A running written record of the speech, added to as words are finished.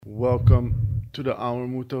Welcome to the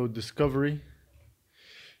Awamuto Discovery.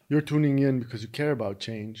 You're tuning in because you care about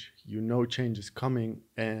change. You know change is coming,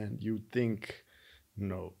 and you think,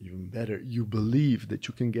 no, even better, you believe that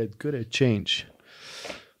you can get good at change.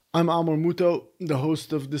 I'm Amor Muto, the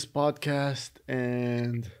host of this podcast,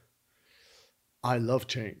 and I love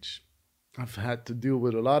change. I've had to deal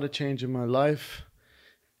with a lot of change in my life,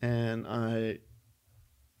 and I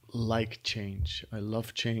like change. I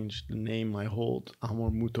love change. The name I hold,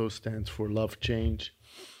 Amor Muto, stands for love change.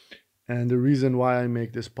 And the reason why I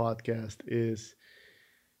make this podcast is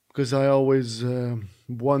because I always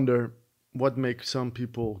wonder what makes some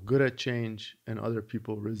people good at change and other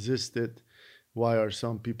people resist it. Why are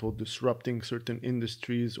some people disrupting certain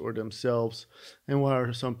industries or themselves? And why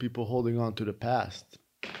are some people holding on to the past?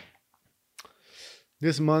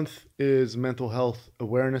 This month is Mental Health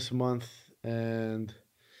Awareness Month, and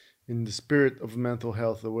in the spirit of mental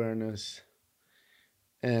health awareness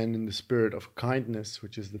and in the spirit of kindness,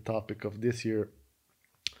 which is the topic of this year,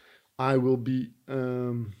 I will be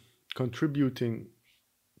contributing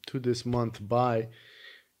to this month by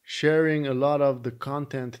sharing a lot of the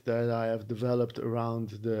content that I have developed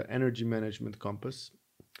around the energy management compass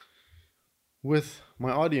with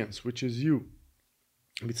my audience, which is you.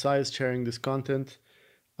 Besides sharing this content,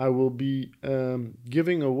 I will be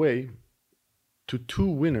giving away to 2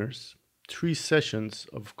 winners 3 sessions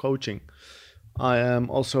of coaching. I am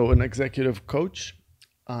also an executive coach.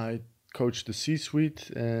 I coach the C-suite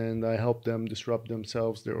and I help them disrupt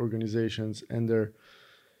themselves, their organizations, and their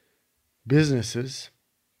businesses,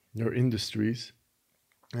 their industries.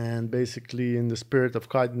 And basically, in the spirit of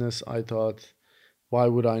kindness, I thought, why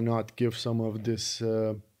would I not give some of this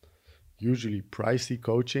usually pricey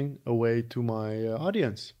coaching away to my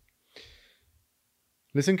audience?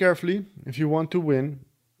 Listen carefully. If you want to win,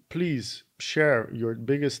 please share your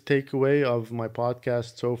biggest takeaway of my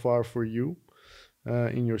podcast so far for you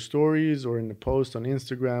in your stories or in the post on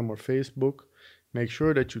Instagram or Facebook. Make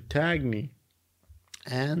sure that you tag me.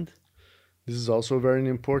 And this is also a very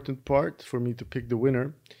important part for me to pick the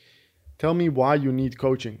winner. Tell me why you need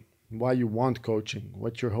coaching, why you want coaching,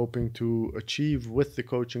 what you're hoping to achieve with the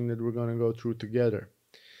coaching that we're going to go through together.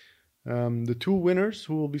 The 2 winners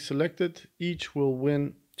who will be selected each will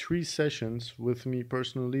win 3 sessions with me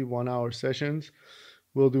personally, 1-hour sessions.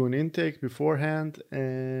 We'll do an intake beforehand,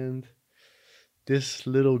 and this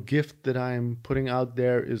little gift that I'm putting out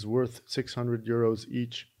there is worth 600 euros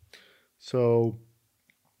each. So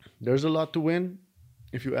there's a lot to win.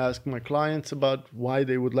 If you ask my clients about why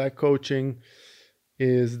they would like coaching,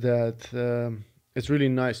 is that it's really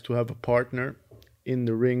nice to have a partner in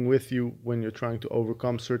the ring with you when you're trying to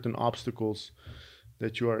overcome certain obstacles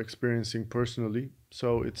that you are experiencing personally.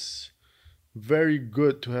 So it's very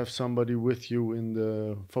good to have somebody with you in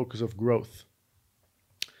the focus of growth.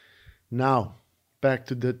 Now, back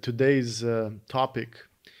to today's topic,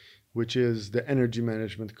 which is the energy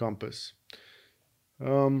management compass.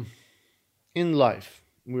 In life,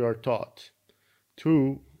 we are taught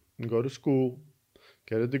to go to school,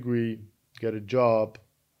 get a degree, get a job,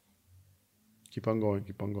 keep on going,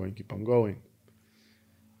 keep on going, keep on going.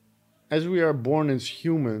 As we are born as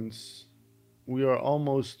humans, we are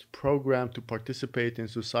almost programmed to participate in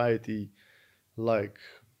society like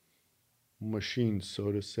machines,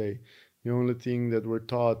 so to say. The only thing that we're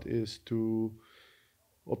taught is to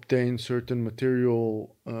obtain certain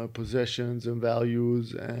material possessions and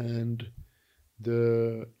values, and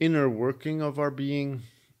the inner working of our being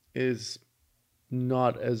is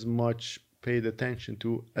not as much paid attention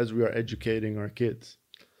to as we are educating our kids.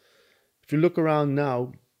 If you look around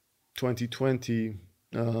now, 2020,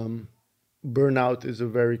 burnout is a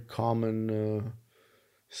very common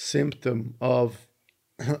symptom of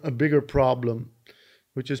a bigger problem,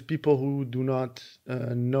 which is people who do not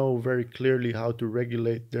know very clearly how to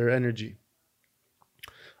regulate their energy.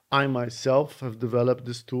 I myself have developed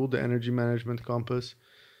this tool, the Energy Management Compass,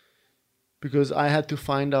 because I had to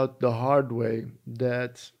find out the hard way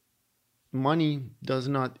that money does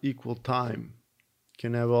not equal time. You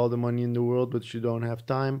can have all the money in the world, but you don't have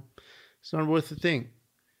time, it's not worth a thing.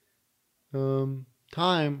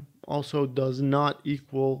 Time also does not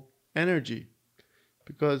equal energy,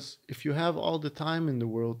 because if you have all the time in the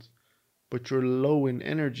world, but you're low in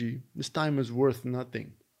energy, this time is worth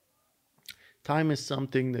nothing. Time is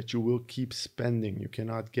something that you will keep spending. You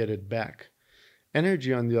cannot get it back.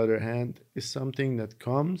 Energy, on the other hand, is something that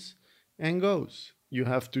comes and goes. You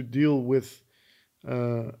have to deal with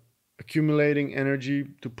accumulating energy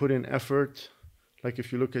to put in effort. Like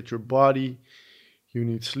if you look at your body, you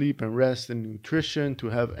need sleep and rest and nutrition to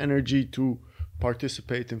have energy to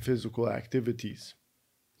participate in physical activities.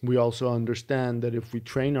 We also understand that if we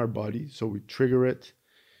train our body, so we trigger it,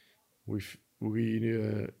 we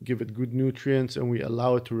give it good nutrients, and we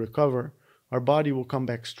allow it to recover, our body will come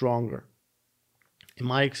back stronger. In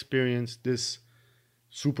my experience, this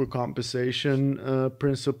supercompensation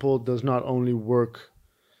principle does not only work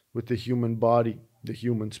with the human body, the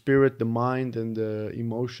human spirit, the mind, and the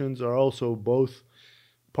emotions are also both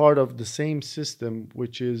part of the same system,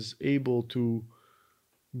 which is able to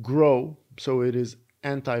grow. So it is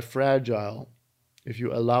anti fragile if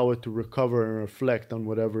you allow it to recover and reflect on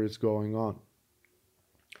whatever is going on.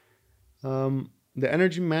 The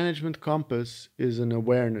energy management compass is an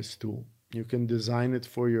awareness tool. You can design it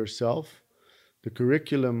for yourself. The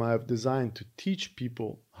curriculum I've designed to teach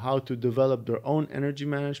people how to develop their own energy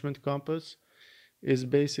management compass is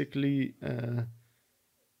basically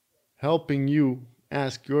helping you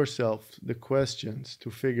ask yourself the questions to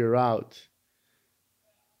figure out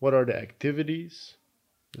what are the activities,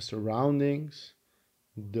 the surroundings,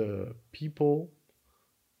 the people,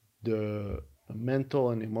 the mental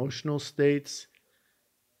and emotional states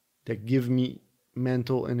that give me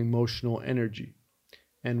mental and emotional energy.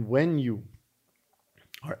 And when you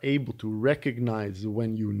are able to recognize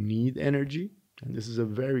when you need energy, and this is a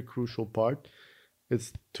very crucial part,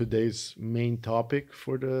 it's today's main topic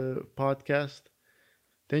for the podcast,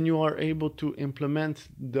 then you are able to implement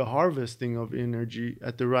the harvesting of energy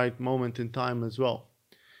at the right moment in time as well.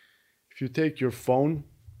 If you take your phone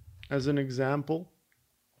as an example,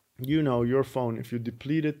 you know your phone, if you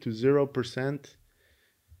deplete it to 0%,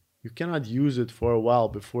 you cannot use it for a while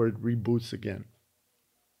before it reboots again.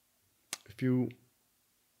 If you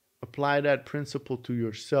apply that principle to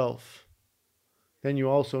yourself, then you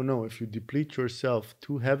also know if you deplete yourself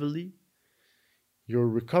too heavily, your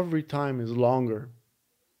recovery time is longer.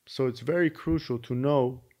 So it's very crucial to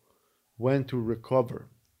know when to recover.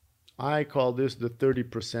 I call this the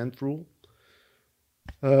 30% rule.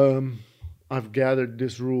 I've gathered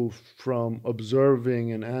this rule from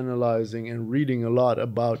observing and analyzing and reading a lot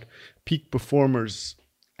about peak performers,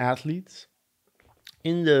 athletes.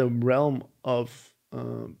 In the realm of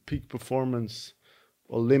peak performance,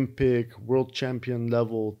 Olympic, world champion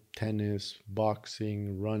level, tennis,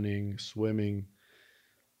 boxing, running, swimming,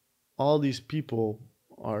 all these people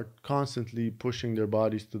are constantly pushing their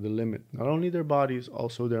bodies to the limit. Not only their bodies,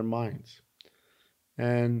 also their minds.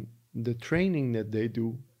 And the training that they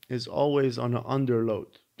do is always on an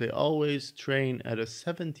underload. They always train at a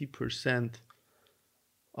 70%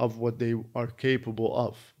 of what they are capable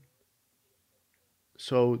of.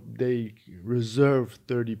 So they reserve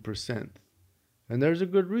 30%. And there's a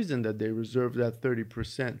good reason that they reserve that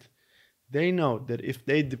 30%. They know that if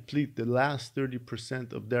they deplete the last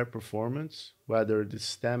 30% of their performance, whether it is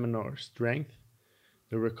stamina or strength,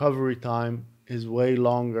 the recovery time is way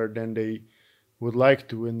longer than they would like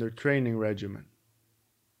to in their training regimen.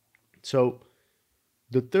 So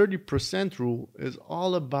the 30% rule is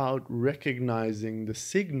all about recognizing the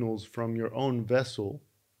signals from your own vessel,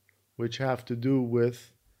 which have to do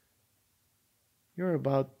with you're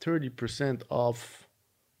about 30% off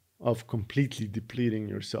of completely depleting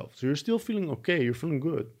yourself. So you're still feeling okay, you're feeling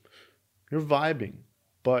good, you're vibing.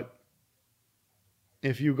 But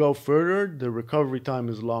if you go further, the recovery time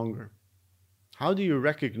is longer. How do you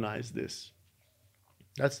recognize this?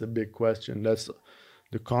 That's the big question. That's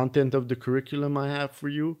the content of the curriculum I have for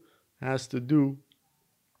you, has to do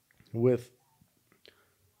with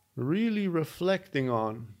really reflecting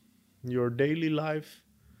on your daily life,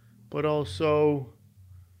 but also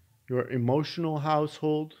your emotional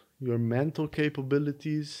household, your mental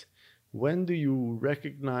capabilities. When do you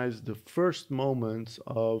recognize the first moments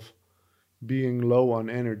of being low on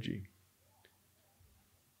energy?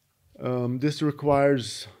 This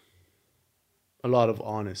requires a lot of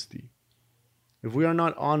honesty. If we are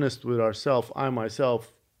not honest with ourselves, I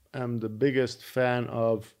myself am the biggest fan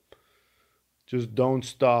of just don't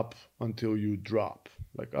stop until you drop.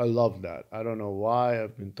 Like, I love that. I don't know why.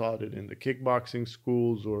 I've been taught it in the kickboxing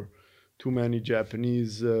schools or too many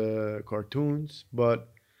Japanese cartoons, but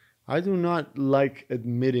I do not like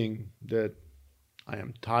admitting that I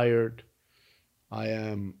am tired, I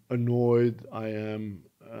am annoyed, I am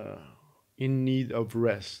in need of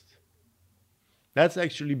rest. That's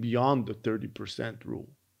actually beyond the 30% rule.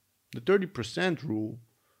 The 30% rule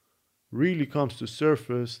really comes to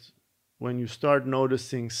surface when you start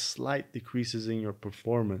noticing slight decreases in your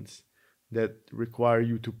performance that require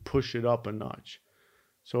you to push it up a notch.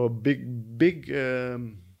 So a big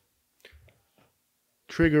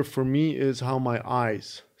trigger for me is how my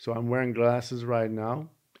eyes. So I'm wearing glasses right now.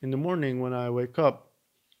 In the morning when I wake up,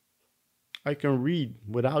 I can read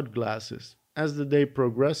without glasses. As the day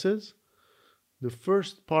progresses, the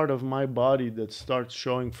first part of my body that starts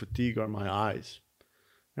showing fatigue are my eyes.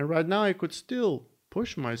 And right now, I could still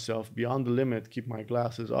push myself beyond the limit, keep my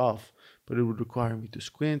glasses off, but it would require me to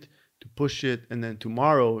squint, to push it, and then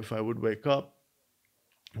tomorrow, if I would wake up,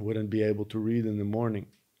 I wouldn't be able to read in the morning.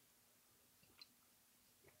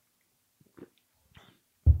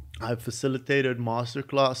 I've facilitated master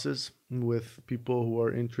classes with people who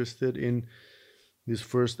are interested in this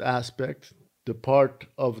first aspect. The part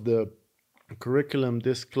of the curriculum,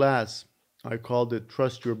 this class, I called it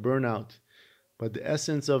Trust Your Burnout, but the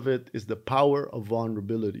essence of it is the power of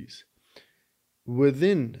vulnerabilities.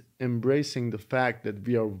 Within embracing the fact that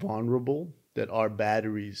we are vulnerable, that our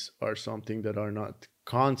batteries are something that are not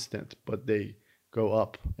constant, but they go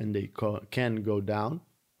up and they can go down,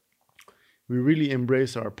 we really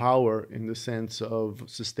embrace our power in the sense of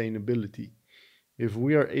sustainability. If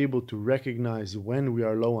we are able to recognize when we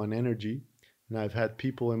are low on energy, and I've had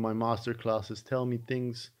people in my master classes tell me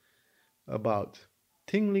things about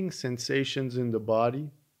tingling sensations in the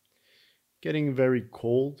body, getting very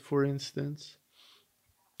cold, for instance,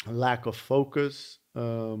 a lack of focus,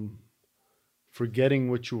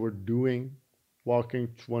 forgetting what you were doing, walking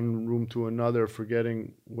to one room to another,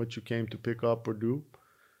 forgetting what you came to pick up or do.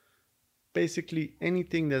 Basically,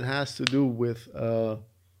 anything that has to do with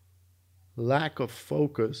lack of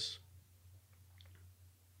focus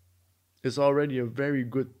is already a very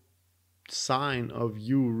good sign of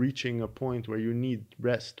you reaching a point where you need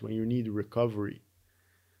rest, when you need recovery.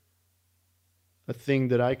 A thing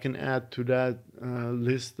that I can add to that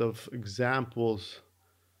list of examples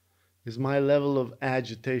is my level of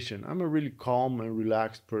agitation. I'm a really calm and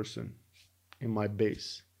relaxed person in my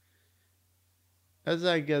base. As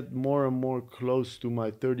I get more and more close to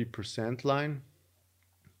my 30% line,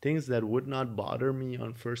 things that would not bother me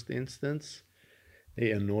on first instance,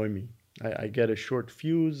 they annoy me. I get a short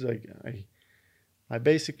fuse. I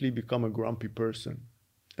basically become a grumpy person.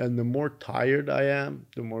 And the more tired I am,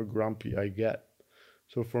 the more grumpy I get.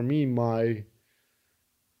 So for me, my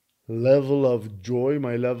level of joy,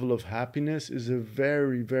 my level of happiness is a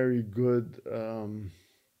very, very good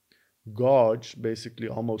gauge, basically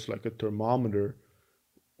almost like a thermometer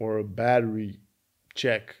or a battery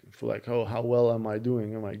check for like, oh, how well am I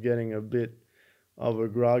doing? Am I getting a bit of a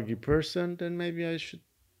groggy person? Then maybe I should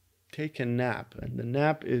take a nap. And the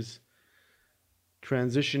nap is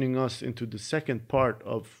transitioning us into the second part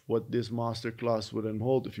of what this masterclass would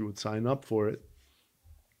unfold if you would sign up for it.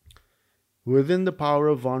 Within the power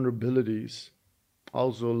of vulnerabilities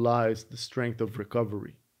also lies the strength of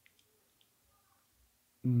recovery.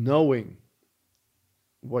 Knowing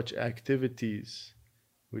which activities,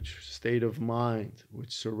 which state of mind,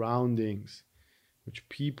 which surroundings, which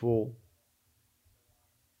people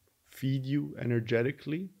feed you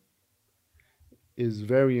energetically is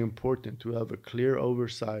very important to have a clear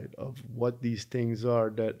oversight of what these things are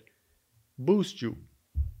that boost you.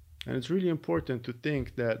 And it's really important to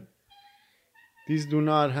think that these do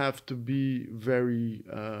not have to be very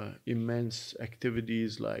immense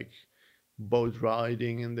activities like boat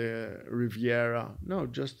riding in the Riviera. No,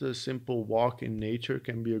 just a simple walk in nature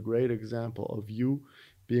can be a great example of you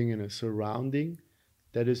being in a surrounding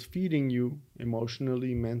that is feeding you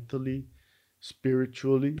emotionally, mentally,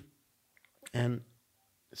 spiritually. And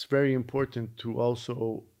it's very important to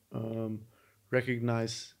also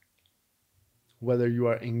recognize whether you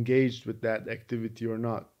are engaged with that activity or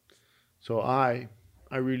not. So I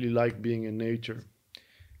really like being in nature.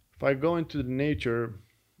 If I go into the nature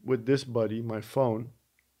with this buddy, my phone,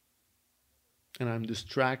 and I'm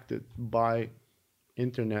distracted by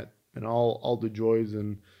internet and all the joys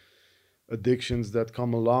and addictions that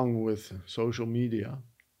come along with social media,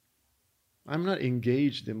 I'm not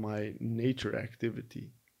engaged in my nature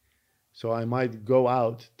activity. So I might go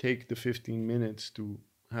out, take the 15 minutes to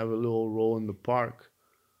have a little roll in the park,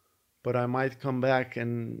 but I might come back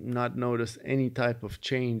and not notice any type of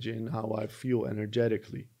change in how I feel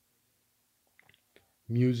energetically.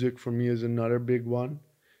 Music for me is another big one.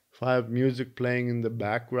 If I have music playing in the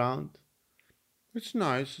background, it's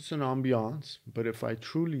nice, it's an ambiance, but if I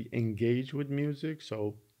truly engage with music,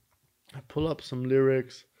 so I pull up some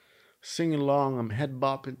lyrics, sing along, I'm head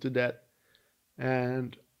bopping to that,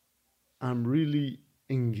 and I'm really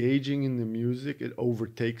engaging in the music, it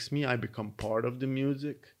overtakes me, I become part of the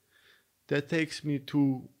music. That takes me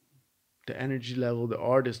to the energy level the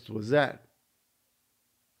artist was at.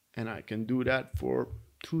 And I can do that for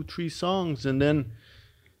 2, 3 songs, and then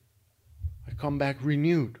I come back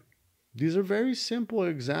renewed. These are very simple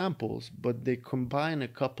examples, but they combine a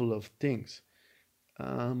couple of things.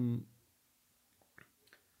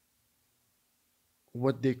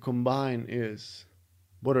 What they combine is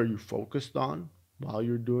What are you focused on while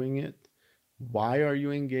you're doing it? Why are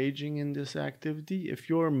you engaging in this activity? If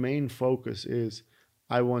your main focus is,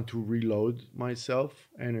 I want to reload myself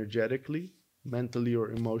energetically, mentally,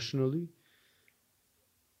 or emotionally,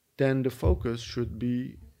 then the focus should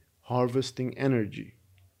be harvesting energy.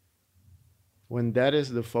 When that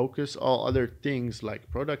is the focus, all other things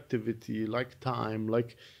like productivity, like time,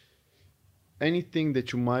 like anything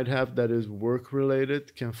that you might have that is work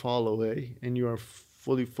related can fall away, and you are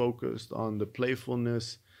fully focused on the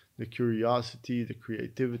playfulness, the curiosity, the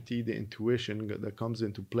creativity, the intuition that comes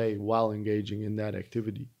into play while engaging in that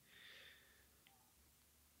activity.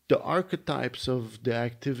 The archetypes of the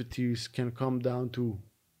activities can come down to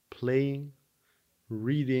playing,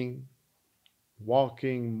 reading,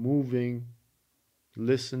 walking, moving,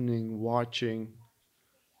 listening, watching,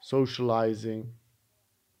 socializing.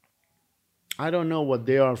 I don't know what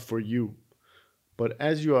they are for you, but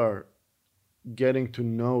as you are getting to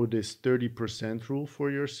know this 30% rule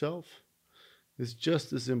for yourself, it's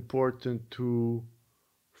just as important to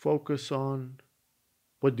focus on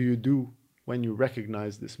what do you do when you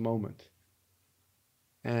recognize this moment.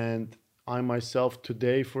 And I myself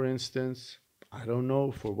today, for instance, I don't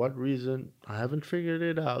know for what reason, I haven't figured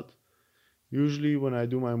it out. Usually, when I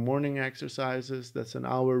do my morning exercises, that's an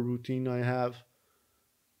hour routine I have.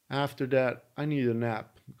 After that, I need a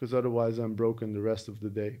nap because otherwise I'm broken the rest of the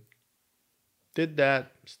day. Did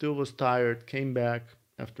that, still was tired, came back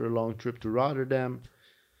after a long trip to Rotterdam,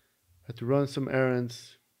 had to run some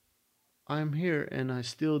errands. I'm here and I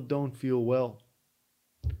still don't feel well.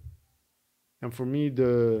 And for me,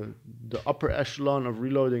 the upper echelon of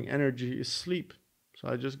reloading energy is sleep. So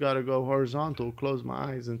I just gotta go horizontal, close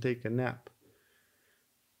my eyes, and take a nap.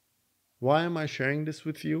 Why am I sharing this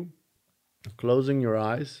with you? Closing your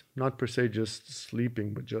eyes, not per se just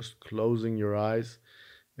sleeping, but just closing your eyes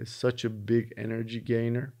is such a big energy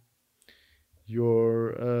gainer.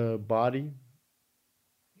 Your body,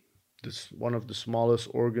 this one of the smallest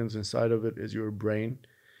organs inside of it is your brain.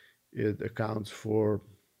 It accounts for,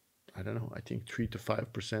 I don't know, I think 3 to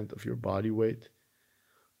 5% of your body weight,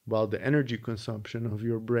 while the energy consumption of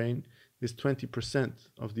your brain is 20%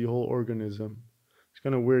 of the whole organism. It's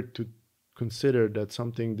kind of weird to consider that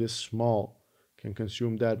something this small can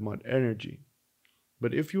consume that much energy.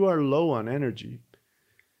 But if you are low on energy,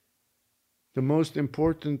 the most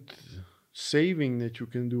important saving that you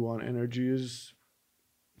can do on energy is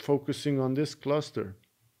focusing on this cluster.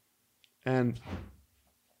 And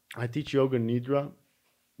I teach yoga nidra.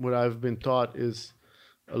 What I've been taught is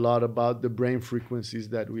a lot about the brain frequencies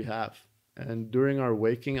that we have. And during our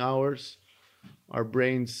waking hours, our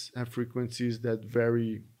brains have frequencies that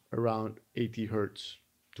vary around 80 hertz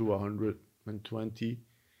to 120.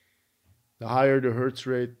 The higher the hertz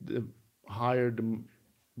rate, the higher the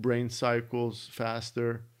brain cycles,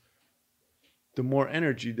 faster, the more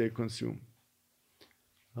energy they consume.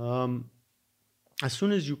 Um, as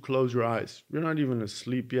soon as you close your eyes, you're not even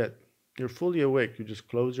asleep yet. You're fully awake. You just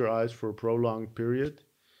close your eyes for a prolonged period.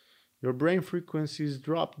 Your brain frequencies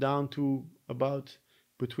drop down to about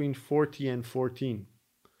between 40 and 14.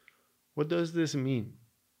 What does this mean?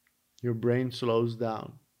 Your brain slows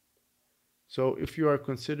down. So if you are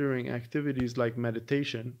considering activities like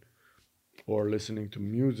meditation or listening to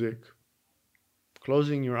music,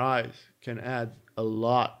 closing your eyes can add a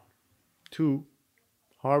lot to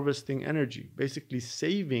harvesting energy, basically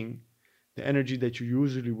saving the energy that you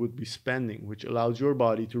usually would be spending, which allows your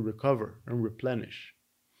body to recover and replenish.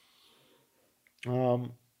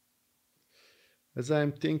 Um, as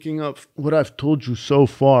I'm thinking of what I've told you so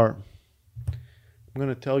far, I'm going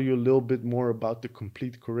to tell you a little bit more about the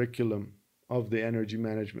complete curriculum of the Energy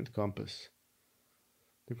Management Compass.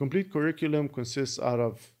 The complete curriculum consists out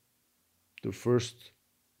of the first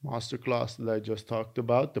masterclass that I just talked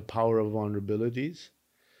about, the power of vulnerabilities.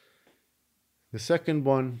 The second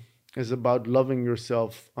one is about loving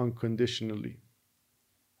yourself unconditionally.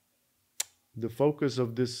 The focus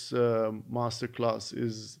of this masterclass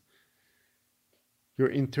is your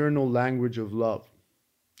internal language of love.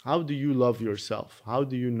 How do you love yourself? How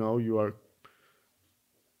do you know you are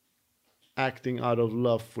acting out of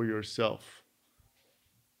love for yourself?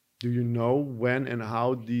 Do you know when and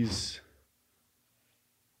how these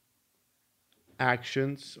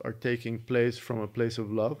actions are taking place from a place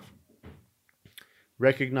of love?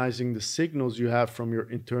 Recognizing the signals you have from your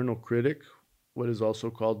internal critic, what is also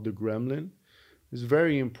called the gremlin, is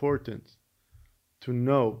very important to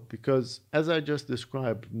know, because as I just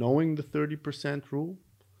described, knowing the 30% rule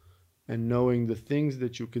and knowing the things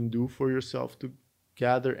that you can do for yourself to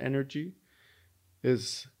gather energy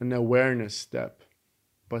is an awareness step.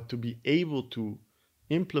 But to be able to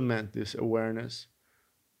implement this awareness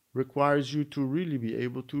requires you to really be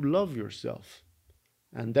able to love yourself.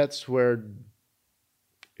 And that's where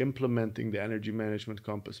implementing the energy management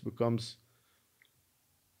compass becomes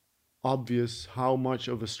obvious how much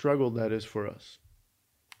of a struggle that is for us.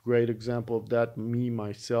 Great example of that, me,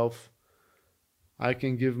 myself. I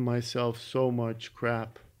can give myself so much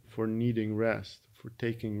crap for needing rest, for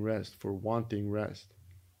taking rest, for wanting rest.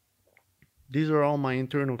 These are all my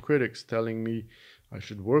internal critics telling me I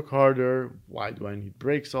should work harder. Why do I need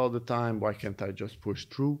breaks all the time? Why can't I just push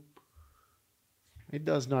through? It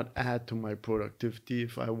does not add to my productivity.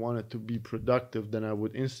 If I wanted to be productive, then I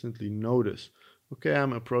would instantly notice, okay,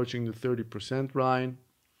 I'm approaching the 30% line.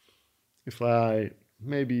 If I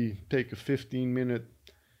maybe take a 15-minute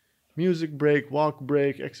music break, walk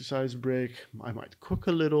break, exercise break, I might cook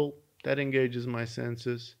a little. That engages my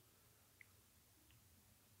senses.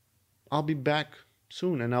 I'll be back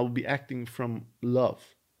soon and I'll be acting from love.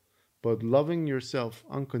 But loving yourself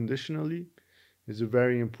unconditionally is a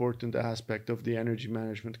very important aspect of the energy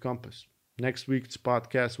management compass. Next week's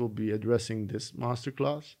podcast will be addressing this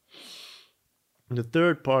masterclass. The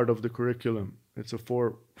third part of the curriculum, it's a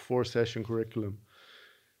four session curriculum,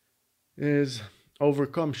 is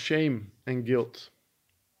overcome shame and guilt.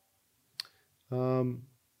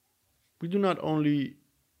 We do not only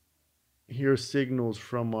hear signals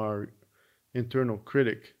from our internal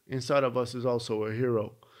critic, inside of us is also a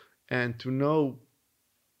hero. And to know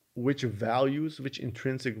which values, which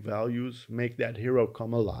intrinsic values make that hero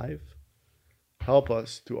come alive, help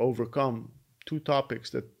us to overcome two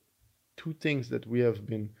things that we have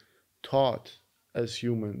been taught as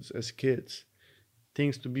humans, as kids,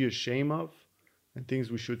 things to be ashamed of and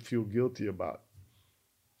things we should feel guilty about.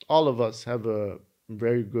 All of us have a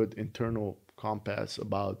very good internal compass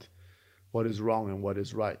about what is wrong and what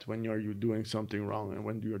is right. When are you doing something wrong and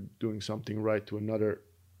when you're doing something right to another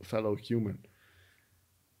fellow human.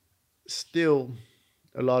 Still,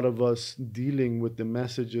 a lot of us dealing with the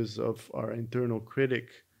messages of our internal critic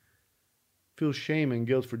feel shame and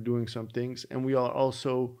guilt for doing some things, and we are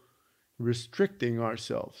also restricting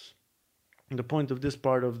ourselves. And the point of this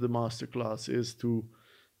part of the masterclass is to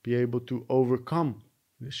be able to overcome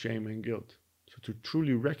the shame and guilt. So to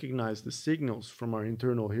truly recognize the signals from our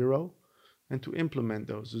internal hero and to implement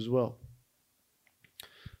those as well.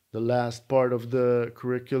 The last part of the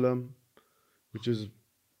curriculum, which is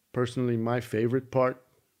personally my favorite part,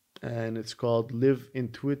 and it's called Live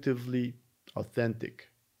Intuitively Authentic.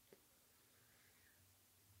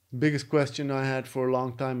 Biggest question I had for a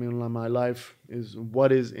long time in my life is,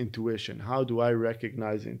 what is intuition? How do I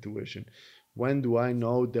recognize intuition? When do I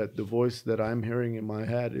know that the voice that I'm hearing in my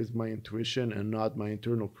head is my intuition and not my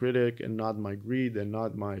internal critic and not my greed and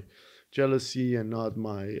not my jealousy and not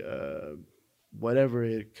my whatever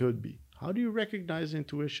it could be? How do you recognize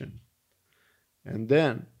intuition? And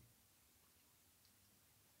then,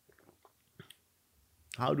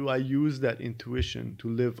 how do I use that intuition to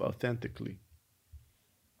live authentically?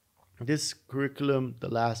 This curriculum, the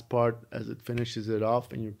last part, as it finishes it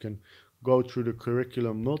off, and you can go through the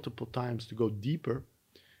curriculum multiple times to go deeper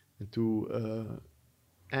and to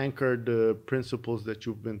anchor the principles that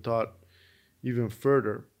you've been taught even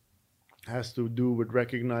further, has to do with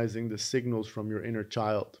recognizing the signals from your inner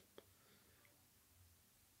child.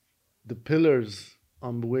 The pillars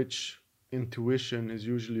on which intuition is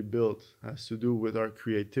usually built has to do with our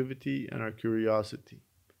creativity and our curiosity.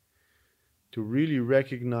 To really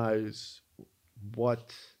recognize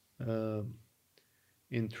what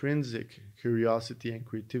intrinsic curiosity and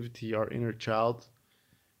creativity our inner child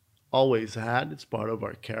always had, it's part of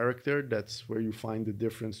our character. That's where you find the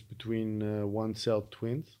difference between one-cell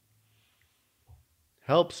twins.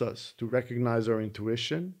 Helps us to recognize our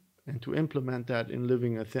intuition and to implement that in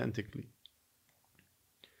living authentically.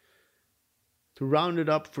 To round it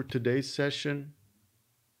up for today's session,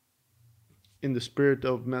 in the spirit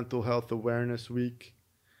of Mental Health Awareness Week,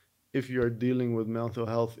 if you are dealing with mental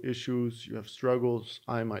health issues, you have struggles,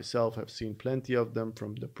 I myself have seen plenty of them,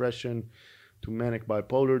 from depression to manic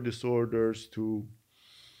bipolar disorders to,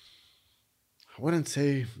 I wouldn't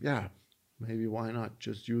say, maybe why not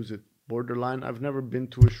just use it, borderline. I've never been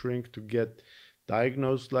to a shrink to get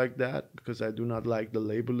diagnosed like that because I do not like the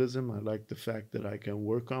labelism. I like the fact that I can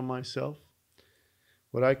work on myself.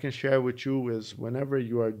 What I can share with you is, whenever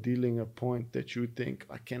you are dealing a point that you think,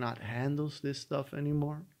 I cannot handle this stuff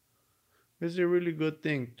anymore, it's a really good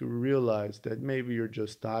thing to realize that maybe you're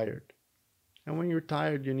just tired. And when you're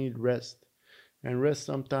tired, you need rest. And rest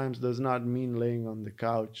sometimes does not mean laying on the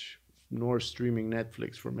couch nor streaming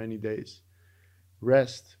Netflix for many days.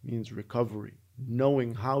 Rest means recovery.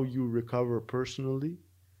 Knowing how you recover personally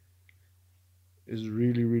is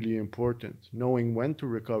really, really important. Knowing when to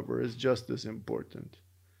recover is just as important.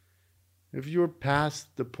 If you're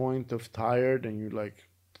past the point of tired and you're like,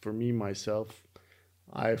 for me, myself,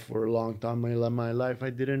 for a long time in my life, I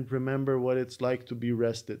didn't remember what it's like to be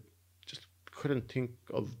rested. Just couldn't think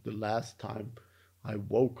of the last time I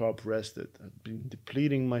woke up rested. I've been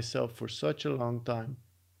depleting myself for such a long time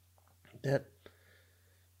that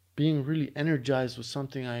being really energized was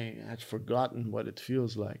something I had forgotten what it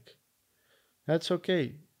feels like. That's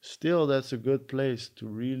okay. Still, that's a good place to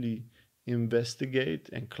really investigate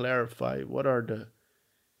and clarify what are the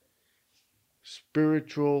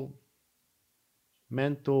spiritual,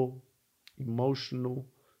 mental, emotional,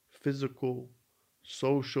 physical,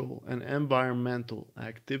 social, and environmental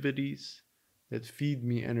activities that feed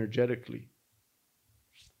me energetically.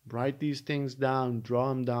 Write these things down, draw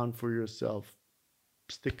them down for yourself,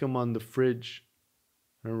 stick them on the fridge,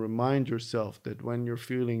 and remind yourself that when you're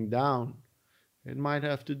feeling down, it might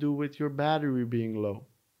have to do with your battery being low.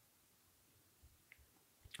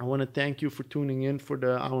 I want to thank you for tuning in for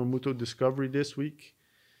our Muto Discovery this week,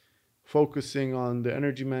 focusing on the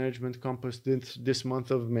energy management compass this month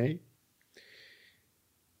of May.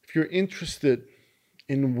 If you're interested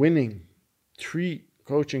in winning 3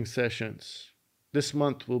 coaching sessions, this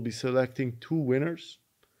month we'll be selecting 2 winners.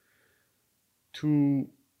 To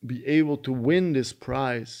be able to win this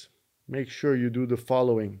prize, make sure you do the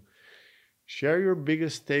following. Share your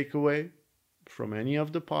biggest takeaway from any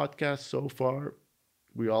of the podcasts so far.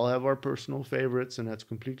 We all have our personal favorites, and that's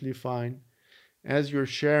completely fine. As you're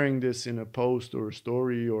sharing this in a post or a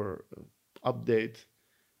story or update,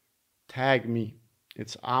 tag me.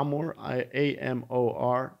 It's Amor,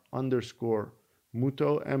 AMOR underscore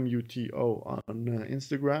Muto, MUTO on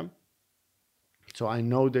Instagram. So I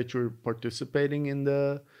know that you're participating in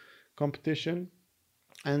the competition.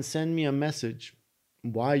 And send me a message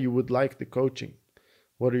why you would like the coaching.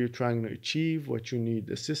 What are you trying to achieve? What you need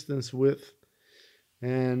assistance with?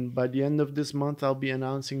 And by the end of this month, I'll be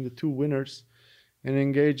announcing the 2 winners and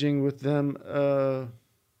engaging with them a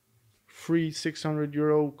free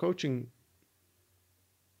 €600 coaching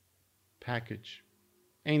package.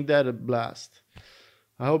 Ain't that a blast?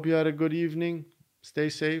 I hope you had a good evening. Stay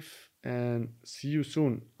safe and see you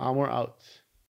soon. Amor out.